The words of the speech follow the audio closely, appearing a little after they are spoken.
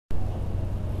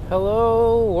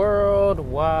Hello,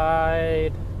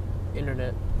 worldwide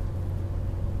internet.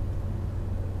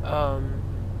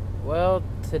 Well,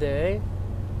 today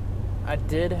I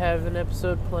did have an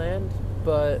episode planned,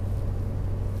 but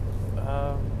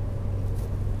the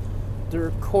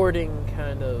recording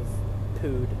kind of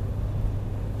pooed.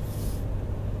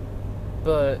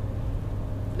 But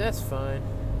that's fine.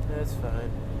 That's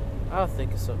fine. I'll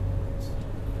think of something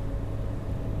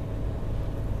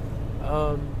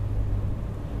else.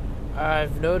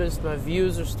 I've noticed my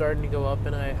views are starting to go up,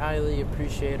 and I highly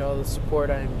appreciate all the support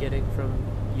I am getting from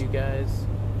you guys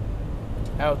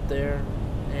out there,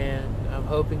 and I'm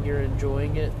hoping you're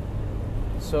enjoying it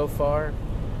so far.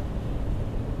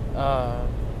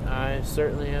 I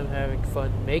certainly am having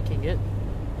fun making it.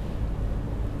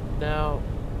 Now,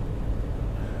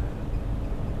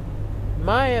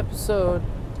 my episode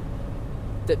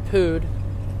that pooed,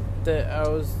 that I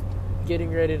was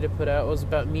getting ready to put out, was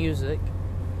about music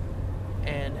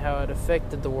and how it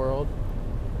affected the world.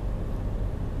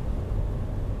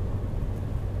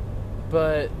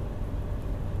 But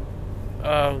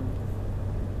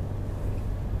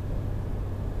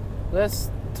let's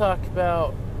talk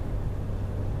about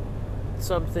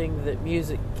something that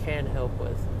music can help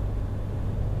with.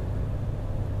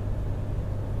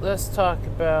 Let's talk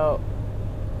about...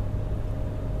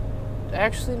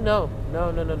 Actually, no.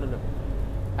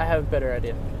 I have a better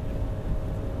idea.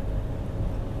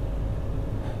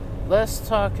 Let's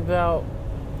talk about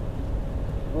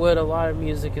what a lot of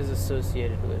music is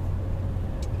associated with.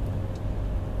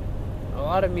 A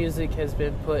lot of music has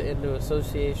been put into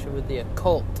association with the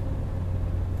occult.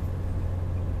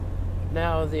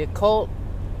 Now, the occult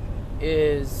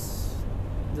is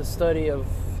the study of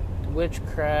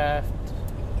witchcraft,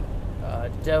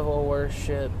 devil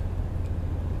worship,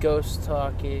 ghost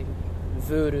talking,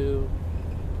 voodoo,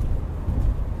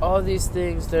 all these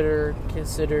things that are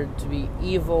considered to be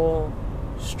evil,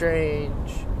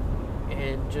 strange,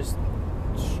 and just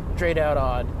straight out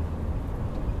odd.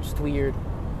 Just weird.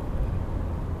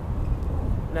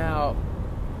 Now,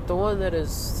 the one that is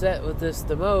set with this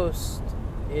the most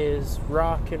is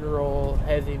rock and roll,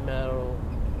 heavy metal.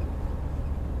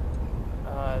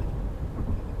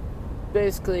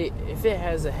 Basically, if it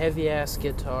has a heavy-ass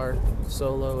guitar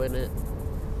solo in it,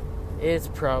 it's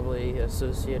probably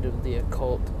associated with the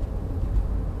occult.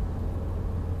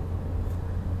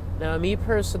 Now, me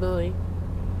personally,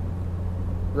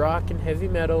 rock and heavy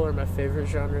metal are my favorite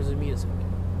genres of music.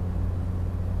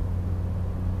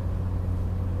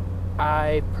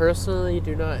 I personally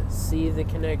do not see the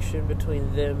connection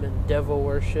between them and devil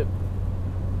worship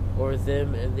or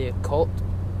them and the occult.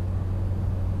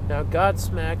 Now,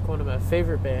 Godsmack, one of my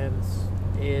favorite bands,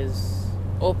 is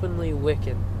openly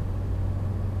Wiccan.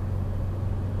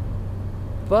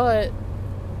 But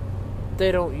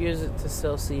they don't use it to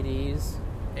sell CDs,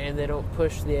 and they don't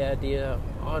push the idea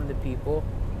on the people.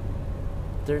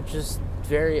 They're just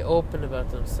very open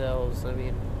about themselves. I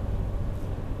mean,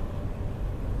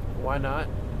 why not?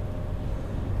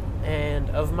 And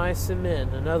Of Mice and Men,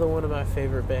 another one of my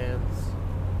favorite bands.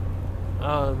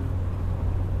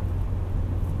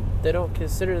 They don't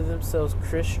consider themselves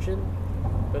Christian,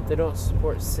 but they don't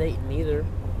support Satan either.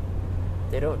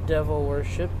 They don't devil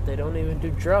worship. They don't even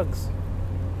do drugs.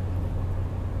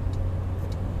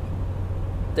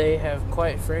 They have,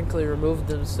 quite frankly, removed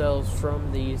themselves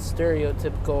from the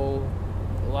stereotypical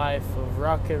life of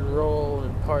rock and roll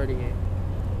and partying.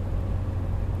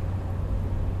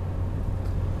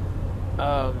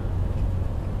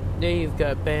 Then you've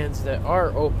got bands that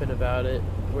are open about it,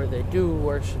 where they do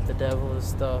worship the devil and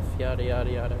stuff, yada yada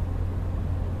yada.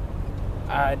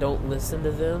 I don't listen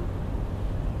to them.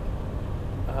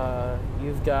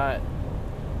 You've got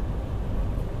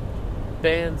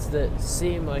bands that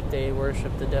seem like they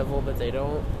worship the devil, but they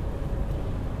don't.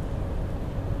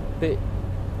 But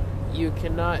you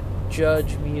cannot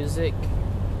judge music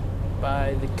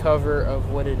by the cover of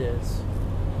what it is.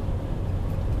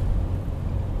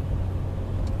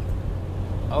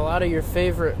 A lot of your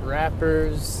favorite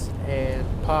rappers and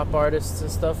pop artists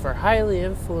and stuff are highly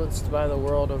influenced by the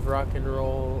world of rock and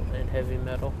roll and heavy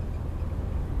metal.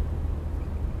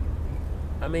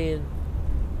 I mean,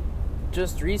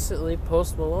 just recently,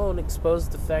 Post Malone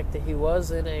exposed the fact that he was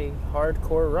in a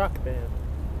hardcore rock band.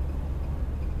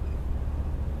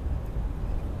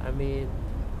 I mean,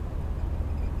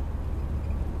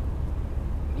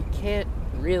 you can't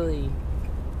really,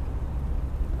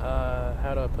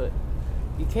 how do I put it?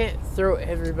 You can't throw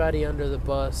everybody under the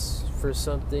bus for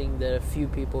something that a few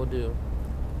people do.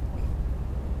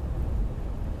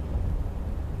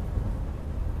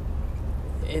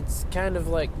 it's kind of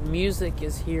like music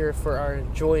is here for our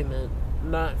enjoyment,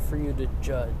 not for you to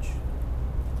judge.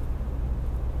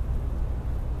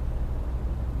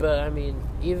 But I mean,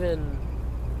 even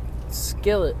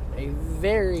Skillet, a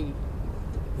very,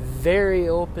 very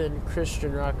open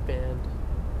Christian rock band,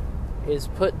 is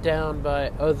put down by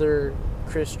other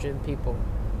Christian people.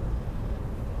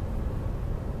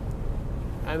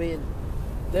 I mean,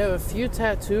 they have a few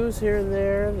tattoos here and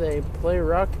there. They play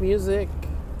rock music.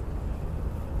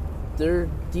 They're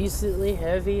decently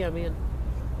heavy. I mean,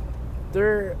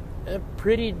 they're a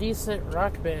pretty decent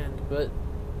rock band, but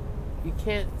you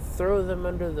can't throw them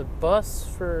under the bus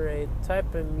for a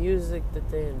type of music that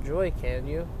they enjoy, can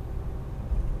you?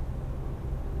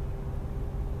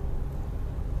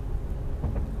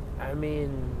 I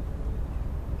mean,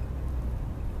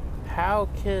 how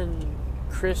can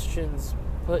Christians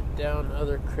put down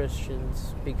other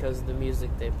Christians because of the music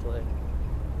they play?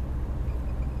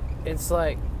 It's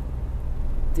like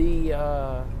the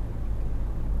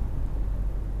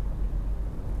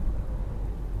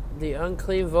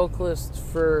unclean vocalist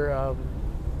for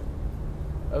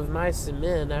of Mice and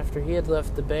Men, after he had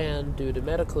left the band due to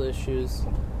medical issues,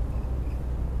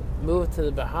 moved to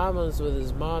the Bahamas with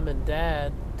his mom and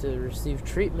dad to receive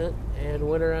treatment, and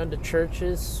went around to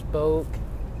churches, spoke.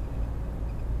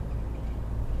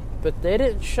 But they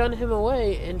didn't shun him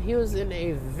away, and he was in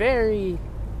a very,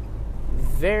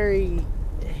 very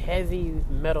heavy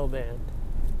metal band.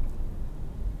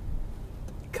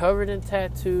 Covered in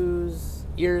tattoos,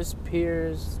 ears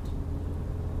pierced.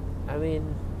 I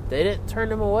mean, they didn't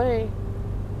turn him away,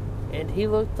 and he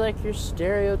looked like your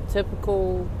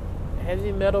stereotypical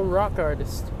heavy metal rock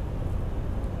artist.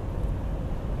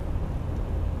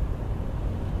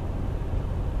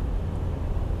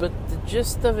 But the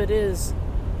gist of it is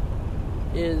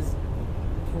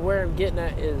where I'm getting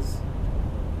at is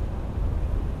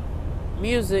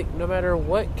music, no matter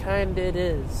what kind it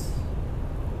is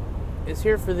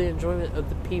here for the enjoyment of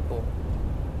the people.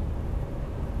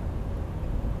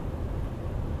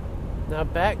 Now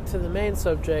back to the main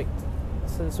subject,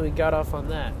 since we got off on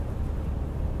that.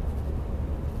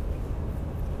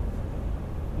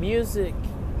 Music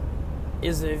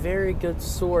is a very good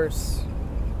source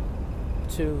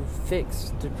to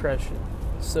fix depression.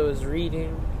 So is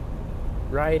reading,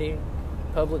 writing,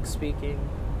 public speaking.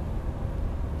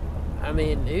 I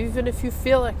mean, even if you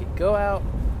feel like it, go out,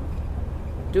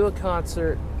 do a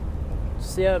concert,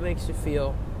 see how it makes you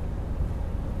feel.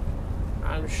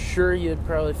 I'm sure you'd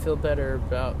probably feel better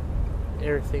about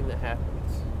everything that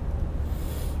happens.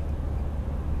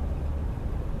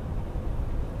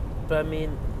 But I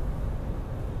mean,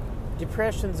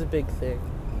 depression's a big thing.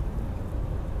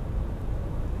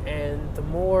 And the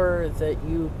more that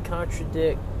you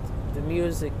contradict the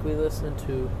music we listen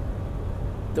to,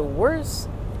 the worse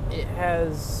it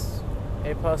has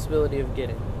a possibility of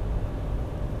getting.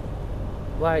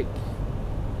 Like,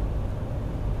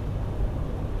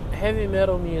 heavy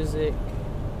metal music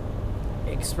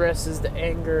expresses the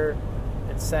anger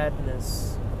and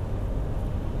sadness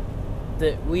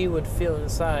that we would feel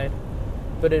inside,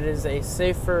 but it is a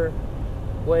safer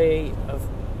way of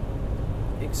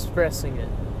expressing it.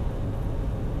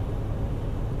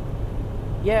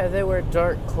 Yeah, they wear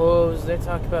dark clothes, they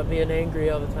talk about being angry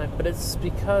all the time, but it's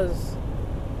because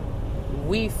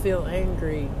we feel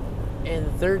angry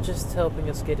and they're just helping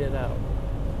us get it out.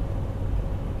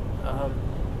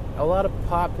 A lot of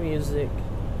pop music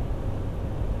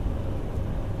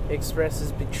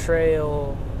expresses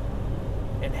betrayal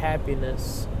and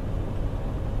happiness.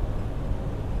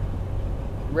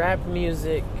 Rap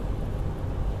music,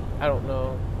 I don't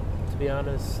know, to be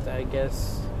honest, I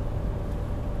guess.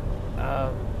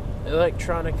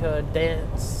 Electronica,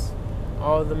 dance,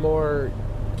 all the more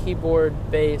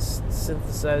keyboard-based,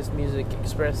 synthesized music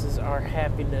expresses our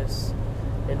happiness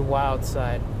and wild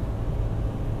side.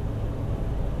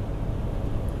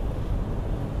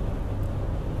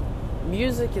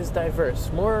 Music is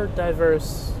diverse, more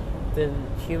diverse than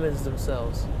humans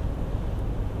themselves.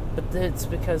 But it's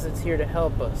because it's here to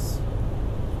help us.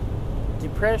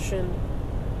 Depression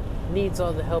needs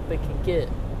all the help it can get.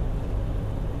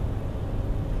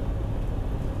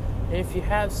 And if you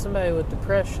have somebody with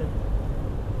depression,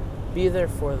 be there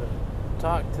for them.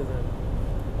 Talk to them.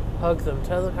 Hug them.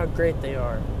 Tell them how great they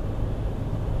are.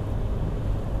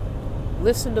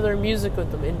 Listen to their music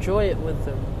with them. Enjoy it with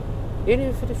them.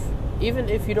 Even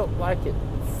if you don't like it,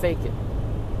 fake it.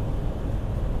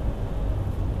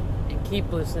 And keep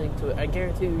listening to it. I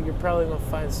guarantee you, you're probably going to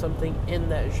find something in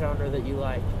that genre that you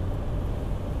like.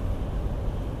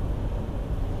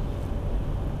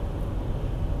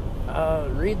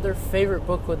 Read their favorite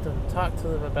book with them. Talk to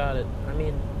them about it. I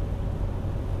mean,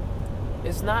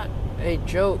 it's not a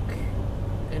joke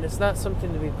And it's not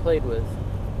something to be played with.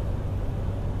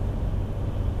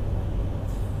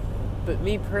 But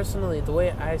me personally, the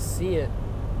way I see it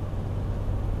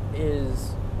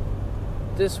is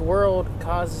this world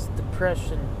causes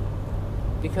depression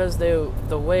because the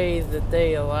way that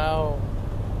they allow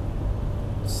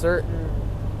certain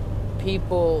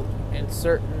people and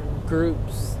certain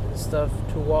groups and stuff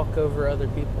to walk over other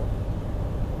people.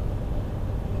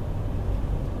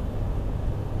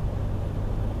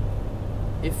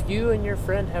 If you and your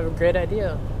friend have a great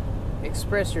idea,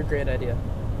 express your great idea.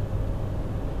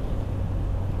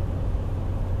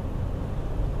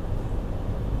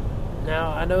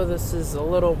 Now, I know this is a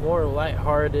little more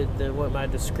lighthearted than what my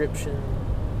description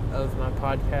of my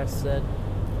podcast said,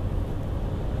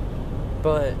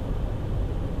 but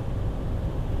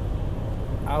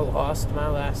I lost my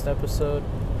last episode,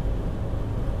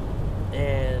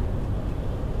 and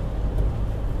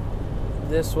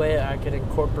this way I could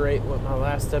incorporate what my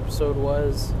last episode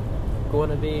was going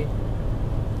to be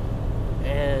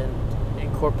and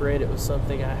incorporate it with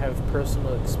something I have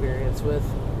personal experience with.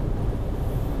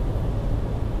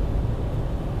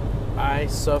 I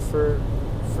suffer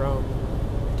from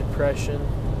depression,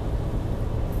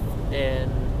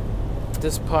 and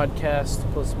this podcast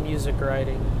plus music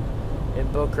writing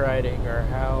and book writing are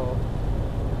how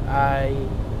I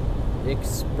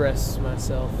express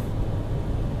myself.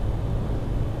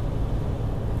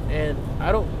 And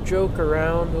I don't joke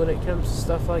around when it comes to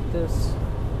stuff like this.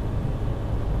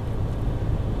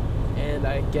 And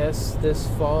I guess this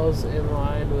falls in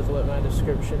line with what my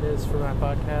description is for my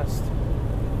podcast.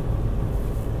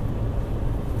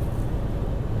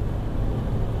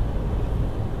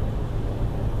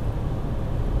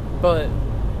 But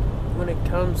when it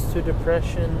comes to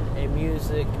depression and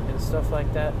music and stuff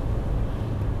like that,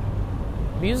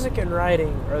 music and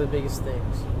writing are the biggest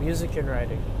things. Music and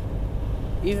writing.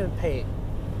 Even paint.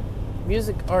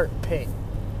 Music, art, paint.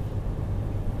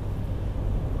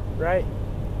 Right?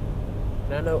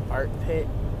 And I know art, paint,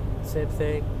 same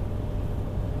thing.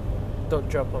 Don't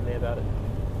jump on me about it.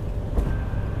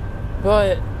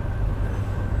 But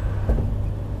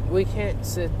we can't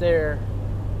sit there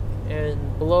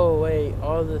and blow away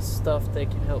all this stuff that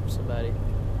can help somebody.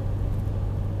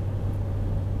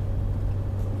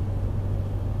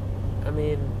 I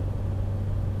mean,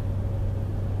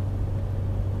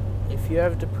 if you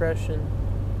have depression,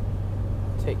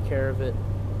 take care of it,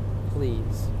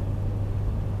 please.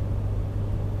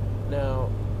 Now,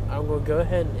 I'm going to go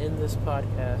ahead and end this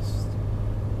podcast,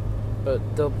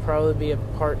 but there'll probably be a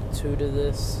part 2 to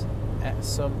this at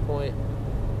some point.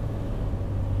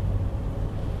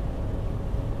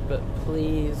 But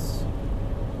please,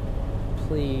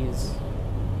 please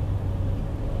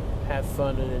have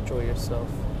fun and enjoy yourself.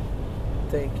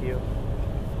 Thank you.